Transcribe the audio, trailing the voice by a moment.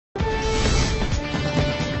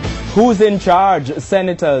Who's in charge?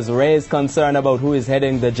 Senators raise concern about who is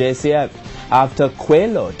heading the JCF after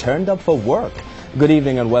Quelo turned up for work. Good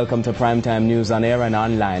evening and welcome to Primetime News on air and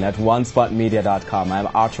online at onespotmedia.com. I'm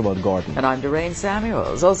Archibald Gordon. And I'm Doreen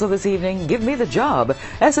Samuels. Also this evening, give me the job.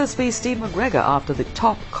 SSP Steve McGregor after the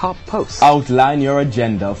top cop post. Outline your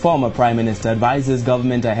agenda. Former Prime Minister advises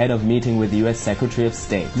government ahead of meeting with U.S. Secretary of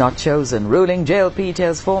State. Not chosen. Ruling JLP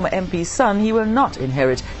tells former MP's son he will not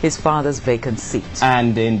inherit his father's vacant seat.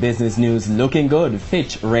 And in business news, looking good.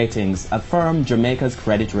 Fitch ratings affirm Jamaica's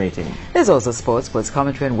credit rating. There's also sports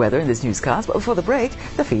commentary and weather in this newscast, but before the break,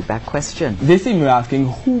 the feedback question. This evening we're asking,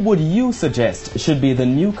 who would you suggest should be the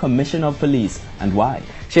new Commissioner of Police and why?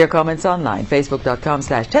 Share comments online,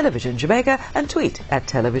 facebook.com/television Jamaica and tweet at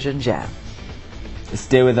Television Jan.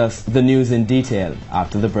 Stay with us, the news in detail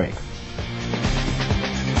after the break.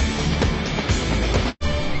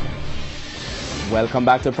 Welcome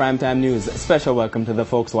back to Primetime News. Special welcome to the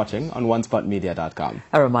folks watching on onespotmedia.com.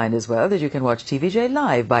 A reminder as well that you can watch TVJ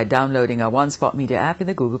live by downloading our One Spot Media app in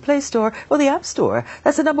the Google Play Store or the App Store.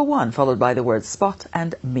 That's the number 1 followed by the word Spot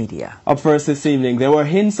and Media. Up first this evening, there were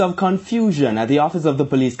hints of confusion at the office of the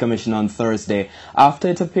Police Commissioner on Thursday after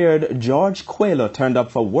it appeared George Quelo turned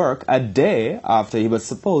up for work a day after he was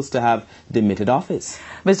supposed to have demitted office.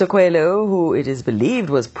 Mr. Quelo, who it is believed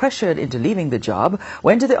was pressured into leaving the job,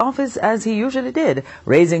 went to the office as he usually did,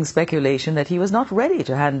 raising speculation that he was not ready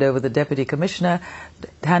to hand over to Deputy Commissioner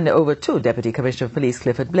of Police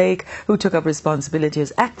Clifford Blake, who took up responsibility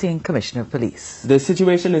as acting Commissioner of Police. The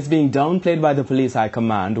situation is being downplayed by the Police High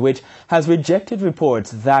Command, which has rejected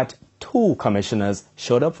reports that 2 commissioners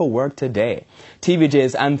showed up for work today.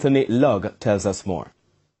 TVJ's Anthony Lugg tells us more.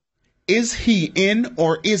 Is he in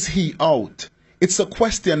or is he out? It's a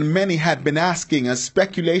question many had been asking as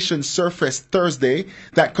speculation surfaced Thursday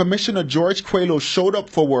that Commissioner George Quelo showed up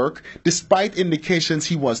for work despite indications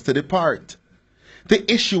he was to depart.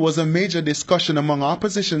 The issue was a major discussion among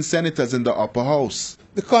opposition senators in the upper house.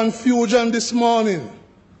 The confusion this morning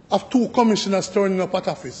of 2 commissioners turning up at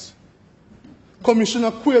office. Commissioner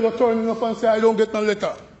Quelo turning up and saying, I don't get no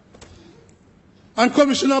letter. And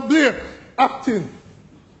Commissioner Blake acting.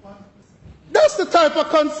 That's the type of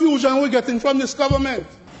confusion we're getting from this government.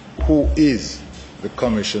 Who is the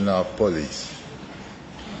Commissioner of Police?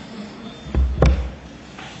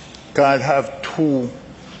 Can't have 2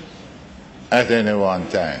 at any one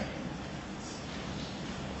time.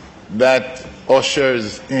 That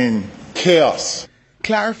ushers in chaos.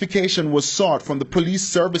 Clarification was sought from the Police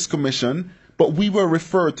Service Commission, but we were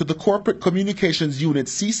referred to the Corporate Communications Unit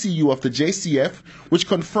CCU of the JCF, which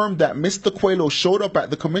confirmed that Mr. Quelo showed up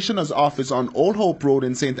at the Commissioner's office on Old Hope Road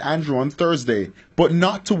in St. Andrew on Thursday, but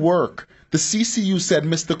not to work. The CCU said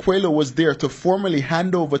Mr. Quelo was there to formally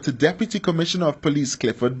hand over to Deputy Commissioner of Police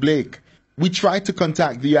Clifford Blake. We tried to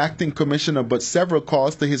contact the acting commissioner, but several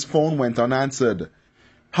calls to his phone went unanswered.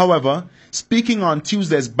 However, speaking on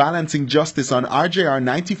Tuesday's Balancing Justice on RJR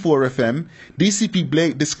 94 FM, DCP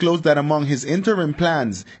Blake disclosed that among his interim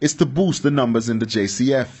plans is to boost the numbers in the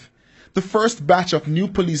JCF. The first batch of new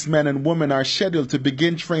policemen and women are scheduled to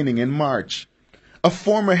begin training in March. A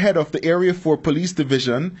former head of the Area 4 Police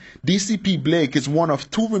Division, DCP Blake is one of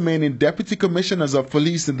 2 remaining Deputy Commissioners of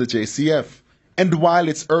Police in the JCF. And while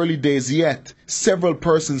it's early days yet, several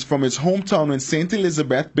persons from his hometown in St.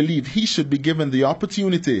 Elizabeth believe he should be given the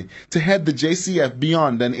opportunity to head the JCF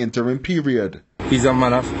beyond an interim period. He's a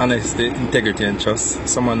man of honesty, integrity and trust,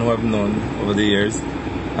 someone who I've known over the years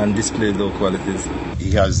and displayed those qualities.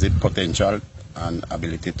 He has the potential and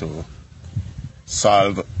ability to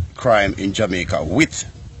solve crime in Jamaica with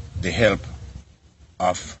the help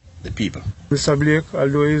of the people. Mr. Blake,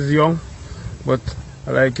 although he's young, but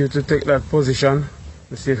I'd like you to take that position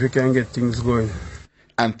to see if we can get things going.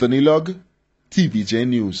 Anthony Lugg, TVJ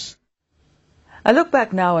News. A look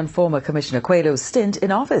back now on former Commissioner Quelo's stint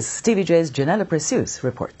in office. TVJ's Janella Precious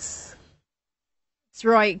reports.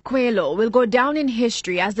 Roy Quelo will go down in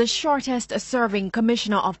history as the shortest-serving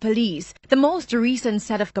Commissioner of Police. The most recent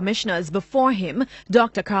set of commissioners before him,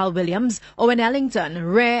 Dr. Carl Williams, Owen Ellington,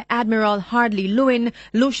 Rear Admiral Hardley Lewin,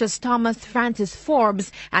 Lucius Thomas, Francis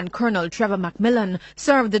Forbes, and Colonel Trevor Macmillan,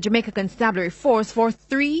 served the Jamaica Constabulary Force for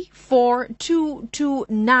 3, 4, 2, 2,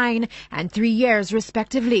 9, and 3 years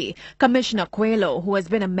respectively. Commissioner Quelo, who has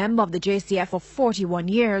been a member of the JCF for 41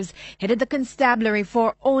 years, headed the Constabulary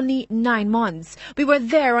for only 9 months. We were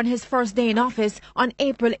there on his first day in office on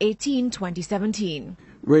April 18, 2017.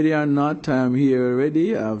 Ready or not, I'm here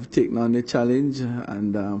already. I've taken on the challenge,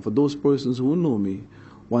 and for those persons who know me,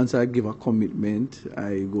 once I give a commitment,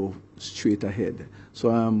 I go straight ahead.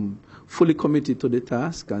 So I'm fully committed to the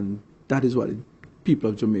task, and that is what the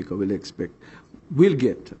people of Jamaica will expect. We'll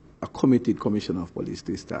get a committed commissioner of police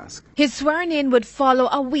to his task. His swearing-in would follow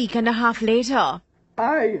a week and a half later.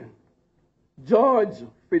 I, George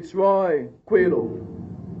Fitzroy Quayle,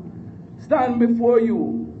 stand before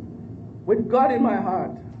you with God in my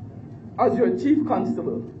heart as your chief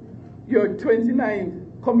constable, your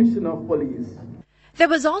 29th commissioner of police. There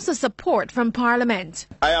was also support from Parliament.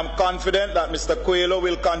 I am confident that Mr. Quayle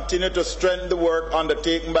will continue to strengthen the work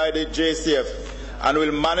undertaken by the JCF and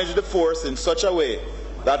will manage the force in such a way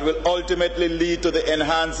that will ultimately lead to the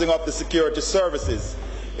enhancing of the security services,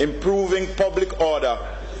 improving public order,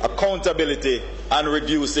 accountability, and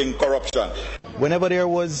reducing corruption. Whenever there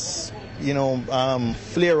was,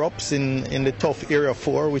 flare-ups in the tough Area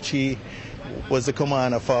 4, which he was the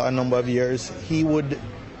commander for a number of years, he would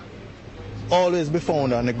always be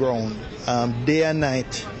found on the ground, day and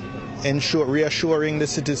night, reassuring the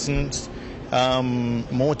citizens,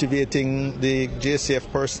 motivating the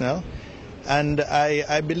JCF personnel. And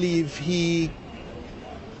I believe he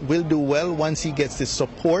will do well once he gets the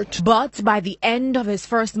support. But by the end of his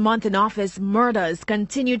first month in office, murders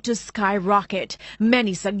continued to skyrocket.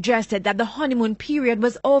 Many suggested that the honeymoon period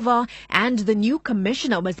was over and the new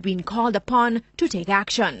commissioner was being called upon to take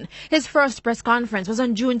action. His first press conference was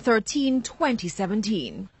on June 13,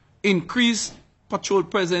 2017. Increased patrol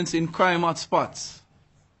presence in crime hotspots.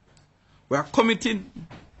 We are committing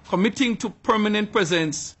to permanent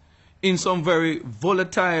presence in some very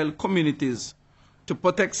volatile communities to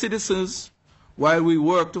protect citizens while we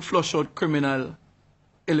work to flush out criminal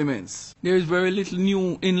elements. There is very little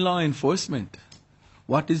new in law enforcement.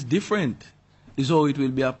 What is different is how it will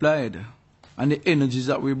be applied and the energies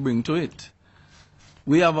that we bring to it.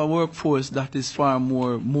 We have a workforce that is far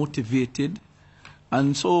more motivated,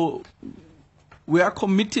 and so we are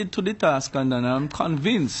committed to the task, and I'm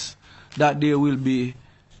convinced that there will be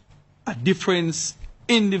a difference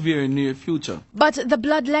in the very near future. But the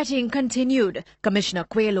bloodletting continued, Commissioner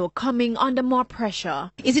Quayle coming under more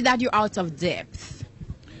pressure. Is it that you're out of depth?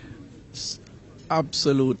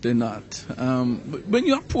 Absolutely not. When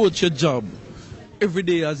you approach your job every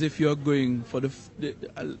day as if you're going for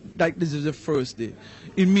like this is the first day,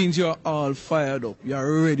 it means you're all fired up,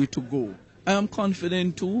 you're ready to go. I am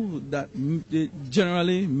confident too that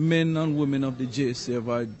generally men and women of the JCF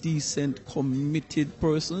are decent, committed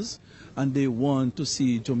persons, and they want to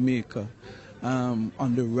see Jamaica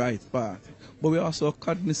on the right path. But we're also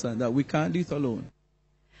cognizant that we can't do it alone.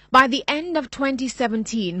 By the end of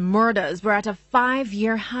 2017, murders were at a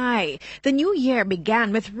 5-year high. The new year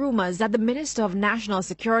began with rumors that the Minister of National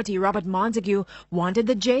Security, Robert Montague, wanted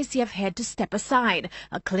the JCF head to step aside,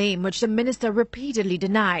 a claim which the minister repeatedly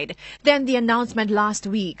denied. Then the announcement last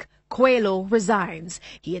week, Quayle resigns.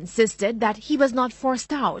 He insisted that he was not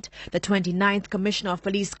forced out. The 29th Commissioner of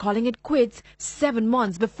Police calling it quits 7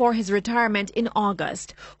 months before his retirement in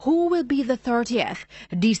August. Who will be the 30th?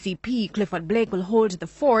 DCP Clifford Blake will hold the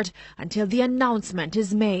fort until the announcement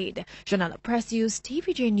is made. Janella Precious,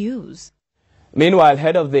 TVJ News. Meanwhile,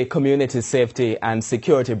 head of the Community Safety and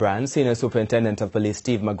Security Branch, Senior Superintendent of Police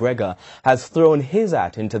Steve McGregor, has thrown his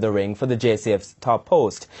hat into the ring for the JCF's top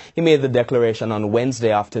post. He made the declaration on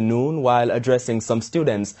Wednesday afternoon while addressing some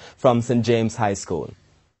students from St. James High School.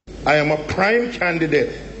 I am a prime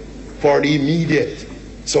candidate for the immediate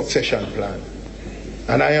succession plan,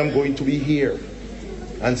 and I am going to be here.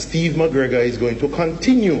 And Steve McGregor is going to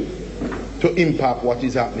continue to impact what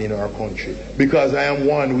is happening in our country, because I am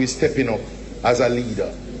one who is stepping up as a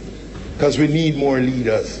leader, because we need more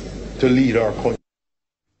leaders to lead our country.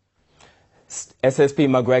 SSP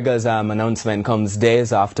McGregor's announcement comes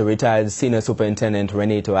days after retired Senior Superintendent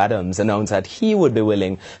Renato Adams announced that he would be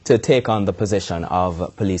willing to take on the position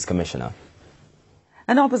of Police Commissioner.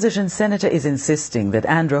 An opposition senator is insisting that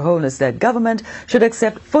Andrew Holness-led government should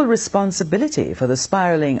accept full responsibility for the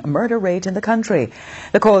spiraling murder rate in the country.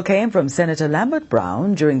 The call came from Senator Lambert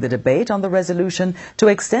Brown during the debate on the resolution to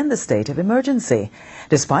extend the state of emergency.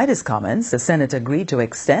 Despite his comments, the senator agreed to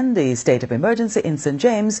extend the state of emergency in St.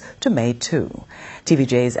 James to May 2.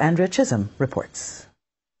 TVJ's Andrea Chisholm reports.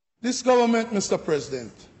 This government, Mr.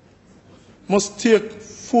 President, must take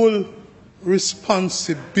full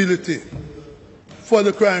responsibility for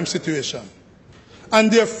the crime situation and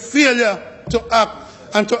their failure to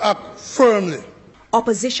act firmly.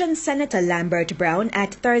 Opposition Senator Lambert Brown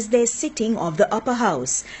at Thursday's sitting of the Upper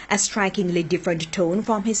House, a strikingly different tone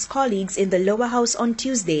from his colleagues in the Lower House on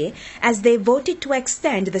Tuesday as they voted to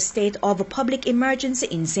extend the state of public emergency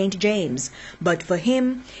in St. James. But for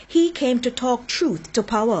him, he came to talk truth to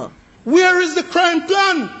power. Where is the crime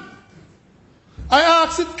plan? I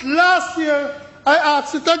asked it last year, I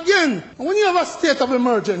asked it again. When you have a state of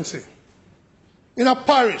emergency in a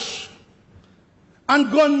parish and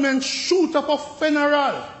gunmen shoot up a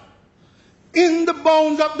funeral in the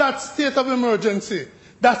bounds of that state of emergency,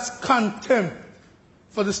 that's contempt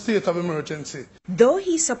for the state of emergency. Though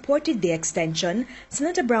he supported the extension,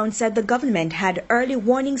 Senator Brown said the government had early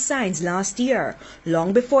warning signs last year,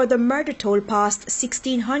 long before the murder toll passed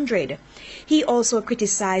 1,600. He also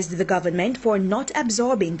criticized the government for not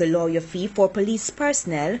absorbing the lawyer fee for police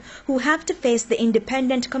personnel who have to face the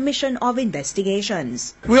Independent Commission of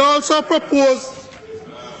Investigations. We also proposed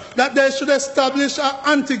that they should establish an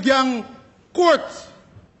anti-gang court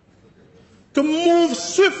to move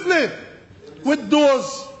swiftly with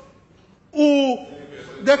those who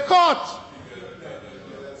they caught.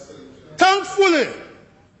 Thankfully,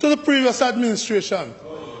 to the previous administration,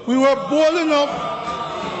 we were bold enough.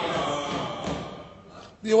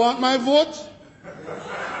 Do you want my vote?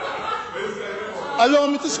 Allow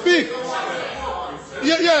me to speak.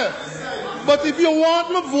 Yeah. But if you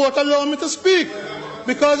want my vote, allow me to speak.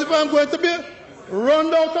 Because if I'm going to be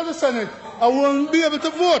run out of the Senate, I won't be able to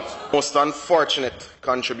vote. Most unfortunate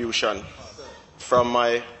contribution from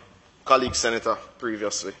my colleague senator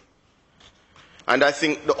previously. And I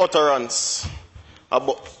think the utterance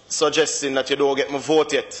about suggesting that you don't get my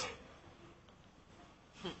vote yet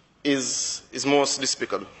is most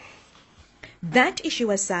despicable. That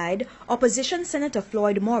issue aside, opposition Senator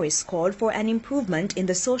Floyd Morris called for an improvement in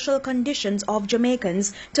the social conditions of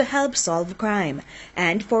Jamaicans to help solve crime.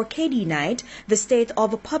 And for KD Knight, the state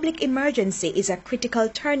of public emergency is a critical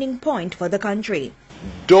turning point for the country.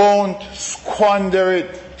 Don't squander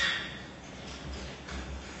it.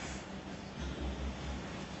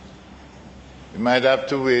 You might have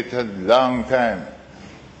to wait a long time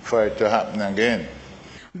for it to happen again.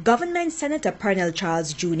 Government Senator Pernell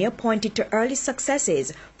Charles Jr. pointed to early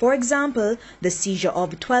successes. For example, the seizure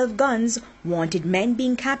of 12 guns, wanted men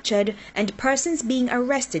being captured, and persons being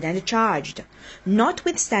arrested and charged.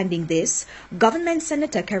 Notwithstanding this, Government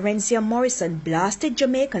Senator Carencia Morrison blasted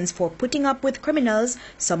Jamaicans for putting up with criminals,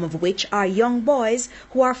 some of which are young boys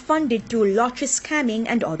who are funded through lottery scamming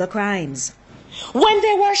and other crimes. When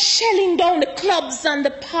they were shelling down the clubs and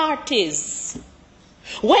the parties,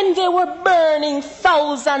 when they were burning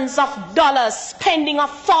thousands of dollars, spending a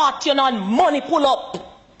fortune on money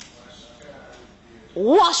pull-up,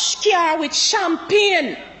 wash car with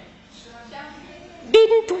champagne.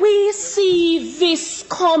 Didn't we see this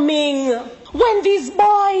coming when these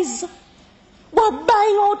boys were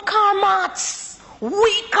buying out car mats?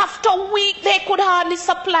 Week after week, they could hardly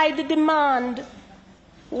supply the demand.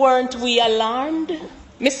 Weren't we alarmed?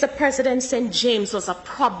 Mr. President, St. James was a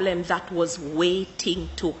problem that was waiting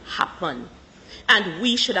to happen, and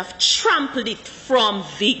we should have trampled it from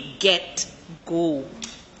the get-go.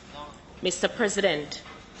 Mr. President,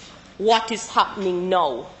 what is happening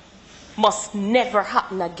now must never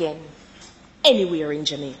happen again anywhere in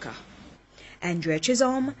Jamaica. Andrea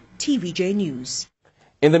Chisholm, TVJ News.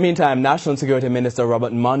 In the meantime, National Security Minister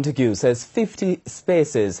Robert Montague says 50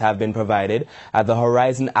 spaces have been provided at the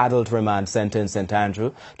Horizon Adult Remand Centre in St.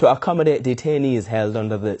 Andrew to accommodate detainees held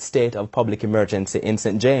under the state of public emergency in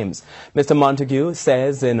St. James. Mr. Montague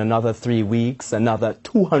says in another 3 weeks, another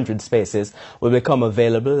 200 spaces will become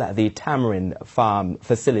available at the Tamarind Farm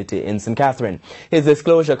facility in St. Catherine. His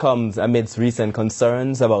disclosure comes amidst recent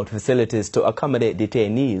concerns about facilities to accommodate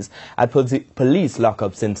detainees at police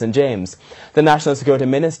lockups in St. James. The National Security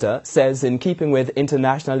Minister says in keeping with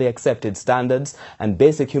internationally accepted standards and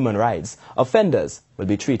basic human rights, offenders will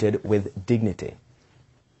be treated with dignity.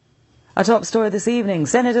 A top story this evening,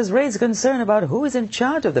 senators raise concern about who is in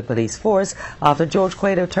charge of the police force after George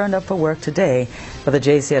Quayle turned up for work today. But the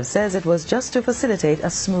JCF says it was just to facilitate a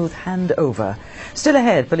smooth handover. Still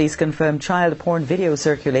ahead, police confirm child porn video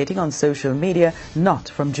circulating on social media, not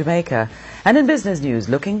from Jamaica. And in business news,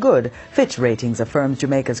 looking good, Fitch Ratings affirms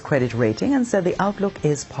Jamaica's credit rating and said the outlook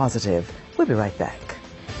is positive. We'll be right back.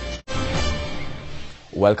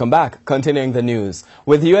 Welcome back. Continuing the news.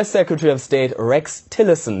 With U.S. Secretary of State Rex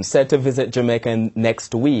Tillerson set to visit Jamaica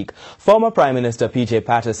next week, former Prime Minister P.J.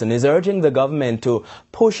 Patterson is urging the government to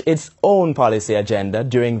push its own policy agenda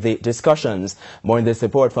during the discussions. More in this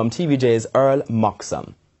report from TVJ's Earl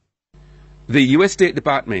Moxham. The U.S. State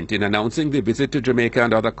Department, in announcing the visit to Jamaica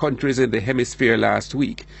and other countries in the hemisphere last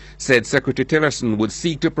week, said Secretary Tillerson would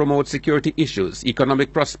seek to promote security issues,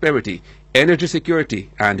 economic prosperity, energy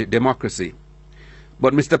security, and democracy.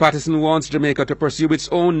 But Mr. Patterson wants Jamaica to pursue its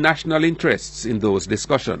own national interests in those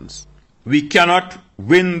discussions. We cannot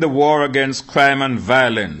win the war against crime and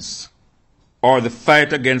violence or the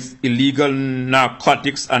fight against illegal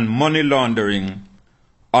narcotics and money laundering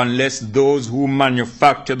unless those who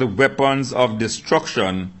manufacture the weapons of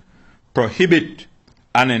destruction prohibit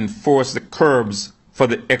and enforce the curbs for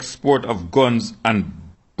the export of guns and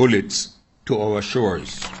bullets to our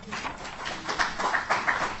shores.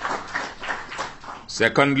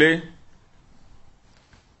 Secondly,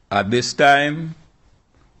 at this time,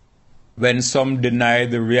 when some deny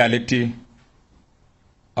the reality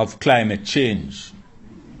of climate change,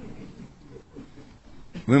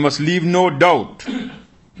 we must leave no doubt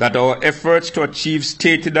that our efforts to achieve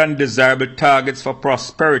stated and desirable targets for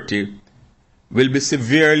prosperity will be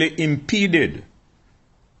severely impeded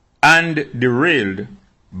and derailed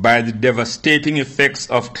by the devastating effects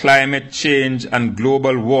of climate change and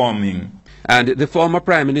global warming. And the former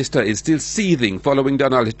Prime Minister is still seething following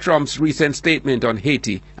Donald Trump's recent statement on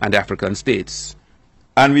Haiti and African states.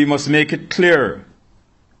 And we must make it clear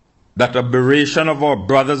that aberration of our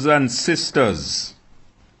brothers and sisters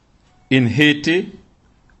in Haiti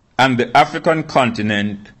and the African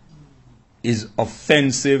continent is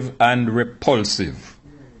offensive and repulsive.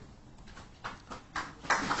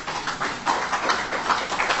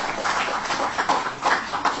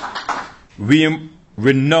 We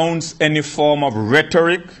renounce any form of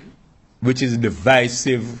rhetoric which is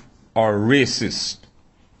divisive or racist.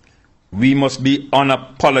 We must be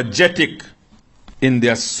unapologetic in the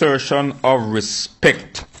assertion of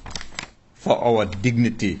respect for our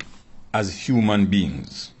dignity as human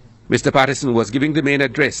beings. Mr. Patterson was giving the main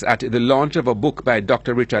address at the launch of a book by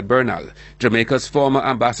Dr. Richard Bernal, Jamaica's former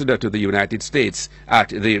ambassador to the United States, at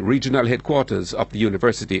the regional headquarters of the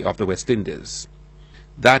University of the West Indies.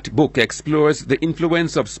 That book explores the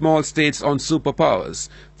influence of small states on superpowers,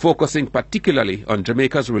 focusing particularly on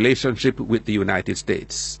Jamaica's relationship with the United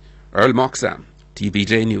States. Earl Moxham,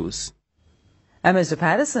 TVJ News. And Mr.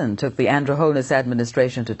 Patterson took the Andrew Holness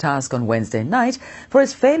administration to task on Wednesday night for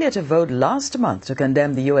its failure to vote last month to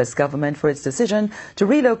condemn the U.S. government for its decision to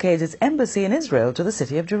relocate its embassy in Israel to the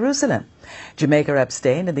city of Jerusalem. Jamaica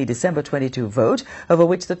abstained in the December 22 vote, over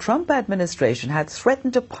which the Trump administration had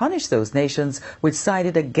threatened to punish those nations which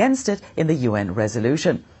sided against it in the UN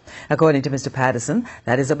resolution. According to Mr. Patterson,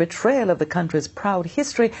 that is a betrayal of the country's proud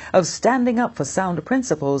history of standing up for sound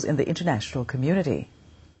principles in the international community.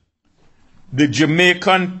 The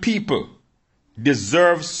Jamaican people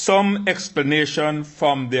deserve some explanation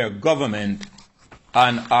from their government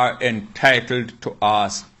and are entitled to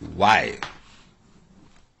ask why.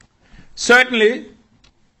 Certainly,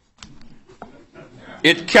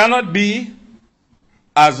 it cannot be,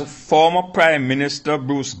 as former Prime Minister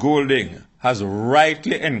Bruce Golding has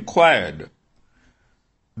rightly inquired,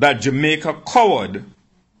 that Jamaica cowered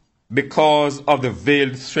because of the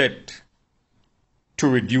veiled threat to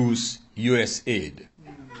reduce U.S. aid.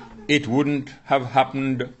 It wouldn't have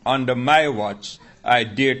happened under my watch. I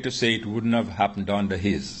dare to say it wouldn't have happened under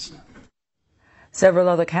his. Several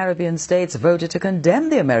other Caribbean states voted to condemn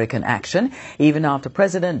the American action, even after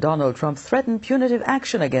President Donald Trump threatened punitive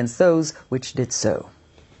action against those which did so.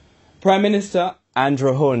 Prime Minister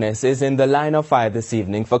Andrew Holness is in the line of fire this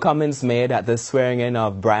evening for comments made at the swearing-in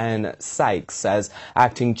of Brian Sykes as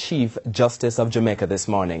acting Chief Justice of Jamaica this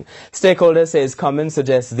morning. Stakeholders say his comments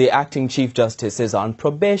suggest the acting Chief Justice is on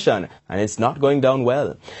probation and it's not going down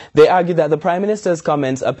well. They argue that the Prime Minister's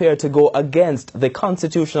comments appear to go against the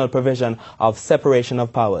constitutional provision of separation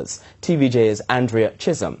of powers. TVJ's Andrea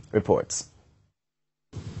Chisholm reports.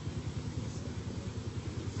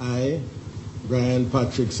 I, Brian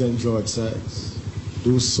Patrick St. George Sykes,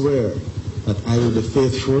 do swear that I will be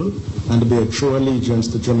faithful and bear true allegiance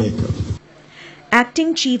to Jamaica.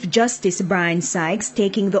 Acting Chief Justice Brian Sykes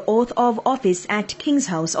taking the oath of office at King's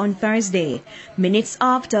House on Thursday, minutes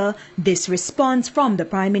after this response from the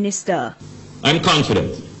Prime Minister. I'm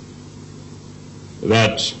confident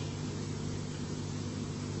that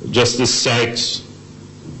Justice Sykes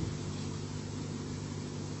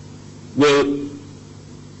will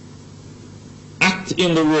act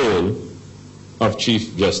in the role of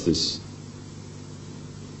Chief Justice,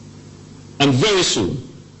 and very soon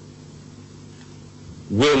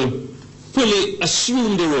will fully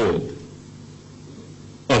assume the role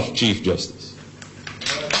of Chief Justice.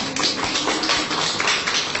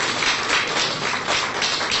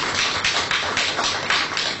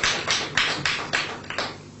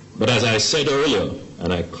 But as I said earlier,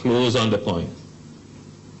 and I close on the point,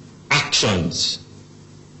 actions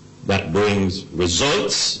that brings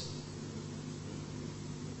results,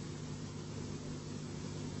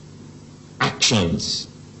 actions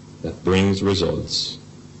that brings results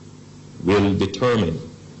will determine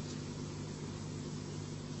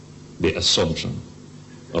the assumption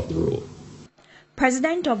of the role.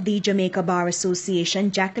 President of the Jamaica Bar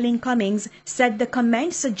Association, Jacqueline Cummings, said the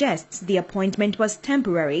comment suggests the appointment was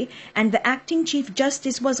temporary and the acting Chief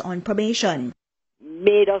Justice was on probation.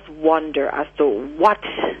 made us wonder as to what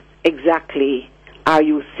exactly are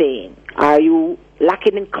you saying? Are you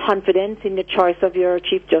lacking in confidence in the choice of your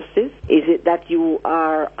Chief Justice? Is it that you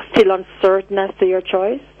are still uncertain as to your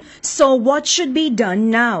choice? So what should be done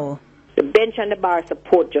now? The bench and the bar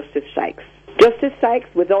support Justice Sykes. Justice Sykes,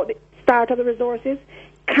 without the start of the resources,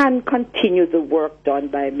 can continue the work done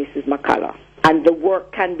by Mrs. McCullough. And the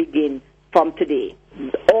work can begin from today.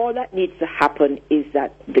 All that needs to happen is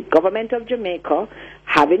that the government of Jamaica,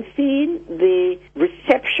 having seen the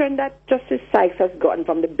reception that Justice Sykes has gotten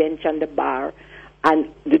from the bench and the bar, and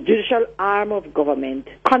the judicial arm of government,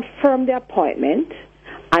 confirm the appointment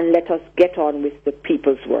and let us get on with the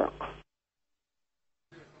people's work.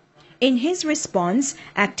 In his response,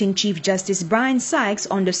 Acting Chief Justice Brian Sykes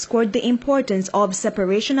underscored the importance of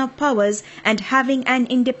separation of powers and having an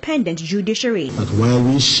independent judiciary. That while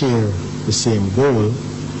we share the same goal,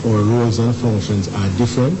 our roles and functions are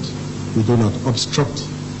different. We do not obstruct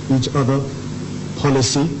each other.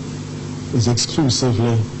 Policy is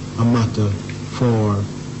exclusively a matter for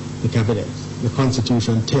the Cabinet. The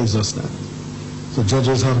Constitution tells us that. So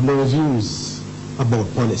judges have no views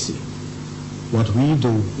about policy. What we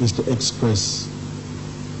do is to express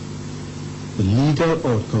the legal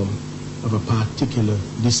outcome of a particular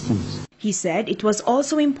dispute. He said it was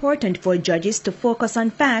also important for judges to focus on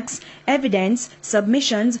facts, evidence,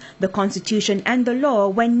 submissions, the Constitution and the law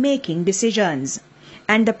when making decisions.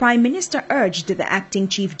 And the Prime Minister urged the Acting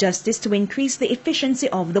Chief Justice to increase the efficiency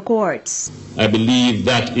of the courts. I believe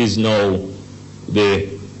that is now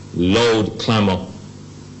the loud clamor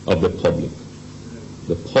of the public.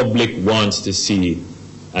 The public wants to see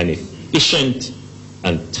an efficient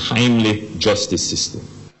and timely justice system.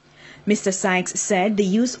 Mr. Sykes said the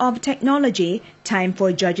use of technology, time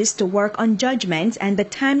for judges to work on judgments, and the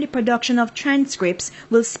timely production of transcripts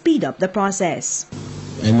will speed up the process.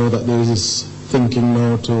 I know that there is this thinking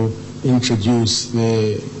now to introduce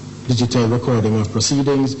the digital recording of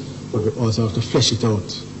proceedings, but we also have to flesh it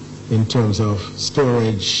out in terms of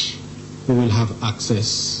storage, who will have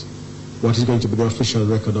access, what is going to be the official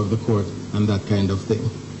record of the court, and that kind of thing.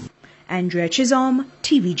 Andrea Chisholm,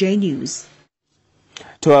 TVJ News.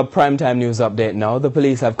 To our primetime news update now, the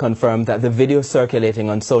police have confirmed that the video circulating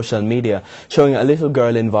on social media showing a little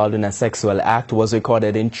girl involved in a sexual act was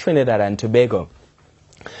recorded in Trinidad and Tobago.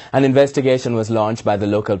 An investigation was launched by the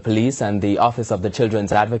local police and the Office of the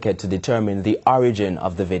Children's Advocate to determine the origin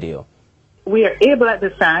of the video. We are able at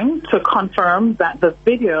this time to confirm that the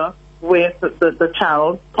video with the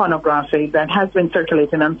child pornography that has been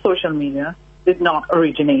circulating on social media did not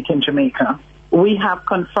originate in Jamaica. We have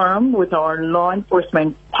confirmed with our law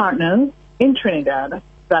enforcement partners in Trinidad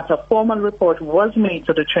that a formal report was made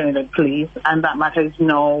to the Trinidad police and that matter is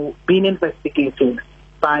now being investigated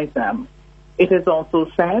by them. It is also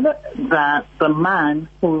said that the man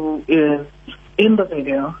who is in the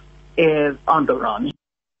video is on the run.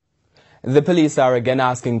 The police are again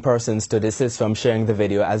asking persons to desist from sharing the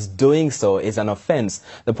video, as doing so is an offence.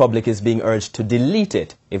 The public is being urged to delete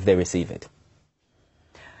it if they receive it.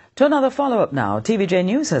 To another follow-up now, TVJ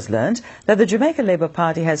News has learned that the Jamaica Labour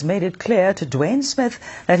Party has made it clear to Dwayne Smith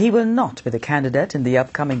that he will not be the candidate in the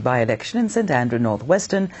upcoming by-election in St Andrew North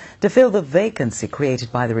Western to fill the vacancy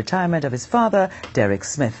created by the retirement of his father, Derek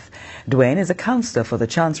Smith. Dwayne is a councillor for the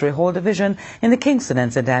Chancery Hall Division in the Kingston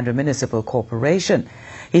and St Andrew Municipal Corporation.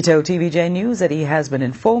 He told TVJ News that he has been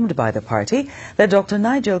informed by the party that Dr.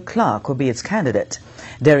 Nigel Clark will be its candidate.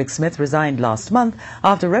 Derek Smith resigned last month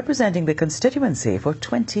after representing the constituency for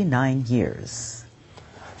 29 years.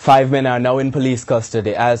 5 men are now in police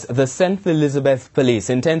custody as the St. Elizabeth Police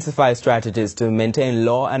intensify strategies to maintain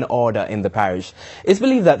law and order in the parish. It's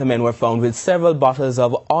believed that the men were found with several bottles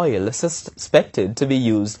of oil suspected to be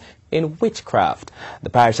used in witchcraft. The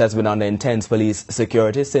parish has been under intense police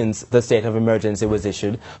security since the state of emergency was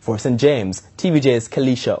issued for St. James. TVJ's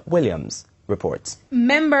Kalisha Williams reports.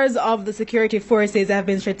 Members of the security forces have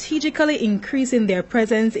been strategically increasing their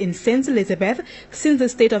presence in St. Elizabeth since the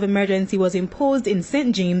state of emergency was imposed in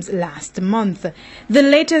St. James last month. The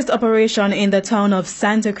latest operation in the town of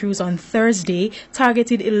Santa Cruz on Thursday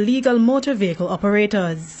targeted illegal motor vehicle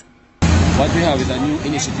operators. What we have is a new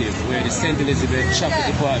initiative where the St. Elizabeth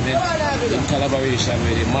Traffic Department, in collaboration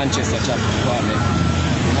with the Manchester Traffic Department,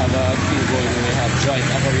 we have a thing going where we have joint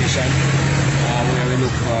operation where we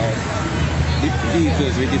look for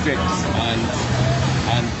vehicles with defects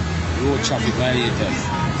and road traffic violators.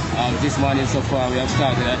 This morning so far we have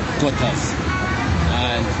started at Totas,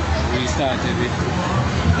 and we started with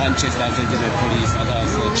Manchester and St. Elizabeth Police and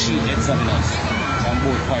also 3 examiners from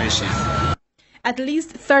both parishes. At least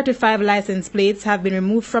 35 license plates have been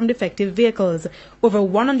removed from defective vehicles, over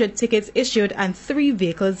 100 tickets issued and 3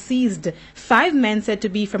 vehicles seized. 5 men said to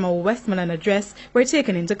be from a Westmoreland address were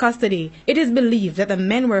taken into custody. It is believed that the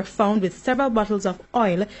men were found with several bottles of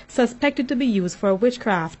oil suspected to be used for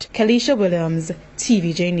witchcraft. Kalisha Williams,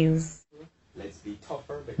 TVJ News.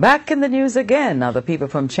 Back in the news again, now the people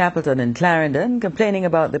from Chapelton and Clarendon complaining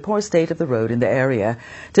about the poor state of the road in the area.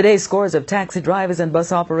 Today, scores of taxi drivers and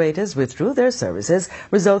bus operators withdrew their services,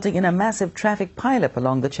 resulting in a massive traffic pileup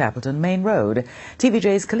along the Chapelton main road.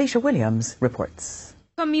 TVJ's Kalisha Williams reports.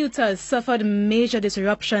 Commuters suffered major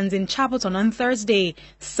disruptions in Chapelton on Thursday,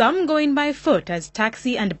 some going by foot as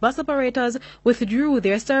taxi and bus operators withdrew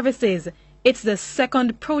their services. It's the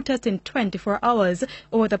second protest in 24 hours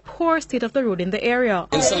over the poor state of the road in the area.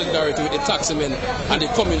 In solidarity with the taximen and the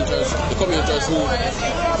commuters who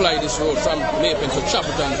fly this road from Maypen to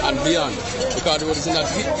Chapelton and beyond, because the road is in a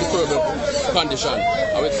deplorable condition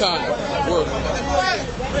and we can't work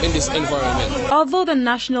in this environment. Although the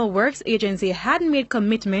National Works Agency had made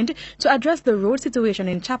commitment to address the road situation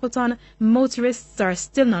in Chapelton, motorists are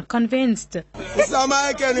still not convinced. Mr.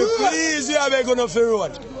 Michael, please, we are begging on the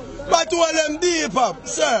road. But all them deep up,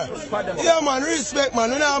 sir. Yeah, man, respect,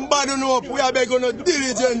 man. We not bad enough. We are begging on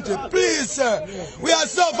diligently. Please, sir. We are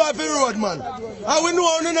suffer for road, man. And we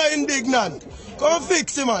know we're not indignant. Come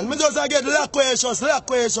fix it, man. We just get laquacious,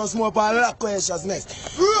 more for laquaciousness.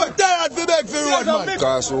 We're tired to beg for road, man.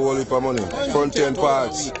 Cost a whole heap of money. Front end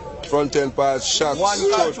parts, shocks.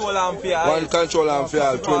 One control and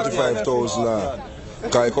fuel, 25,000.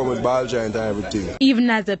 Can come with ball giant and everything. Even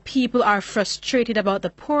as the people are frustrated about the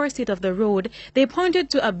poor state of the road, they pointed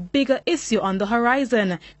to a bigger issue on the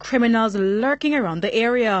horizon: criminals lurking around the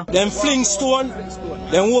area. Them fling stone,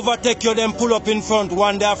 them overtake you, them pull up in front,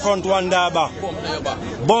 one there front, one there back.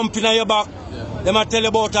 Bump in your back. Them a tell you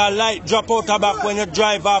about a light drop out of back when you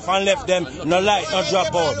drive off and left them. No light, no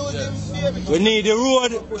drop out. We need the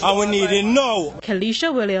road and we need it now.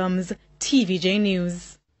 Kalisha Williams, TVJ News.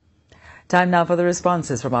 Time now for the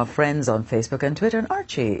responses from our friends on Facebook and Twitter, and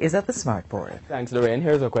Archie is at the smart board. Thanks, Lorraine.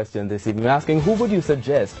 Here's a question this evening asking, who would you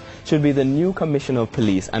suggest should be the new Commissioner of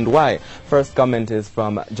Police and why? First comment is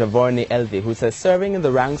from Javorni Elvi, who says, serving in the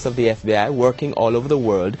ranks of the FBI, working all over the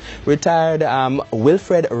world, retired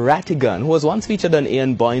Wilfred Rattigan, who was once featured on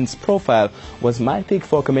Ian Boyne's profile, was my pick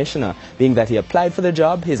for Commissioner. Being that he applied for the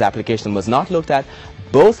job, his application was not looked at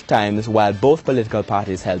both times while both political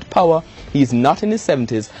parties held power. He's not in his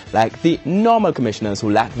 70s like the normal commissioners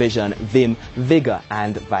who lack vision, vim, vigor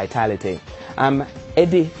and vitality.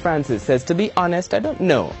 Eddie Francis says, to be honest, I don't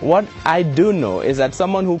know. What I do know is that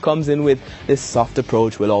someone who comes in with this soft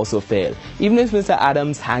approach will also fail. Even if Mr.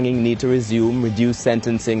 Adams' hanging need to resume, reduced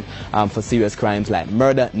sentencing for serious crimes like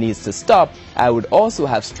murder needs to stop, I would also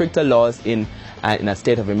have stricter laws in a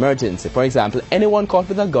state of emergency. For example, anyone caught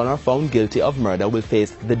with a gun or found guilty of murder will face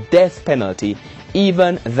the death penalty,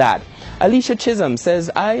 even that. Alicia Chisholm says,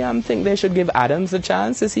 I think they should give Adams a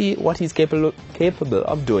chance to see what he's capable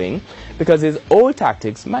of doing, because his old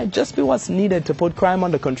tactics might just be what's needed to put crime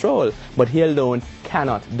under control, but he alone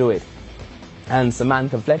cannot do it. And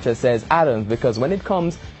Samantha Fletcher says Adams, because when it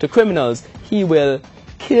comes to criminals, he will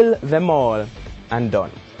kill them all and done.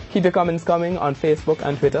 Keep your comments coming on Facebook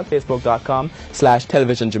and Twitter,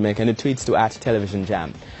 facebook.com/televisionjamaica, and the tweets to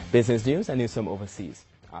 @televisionjam. Business news and news from overseas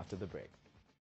after the break.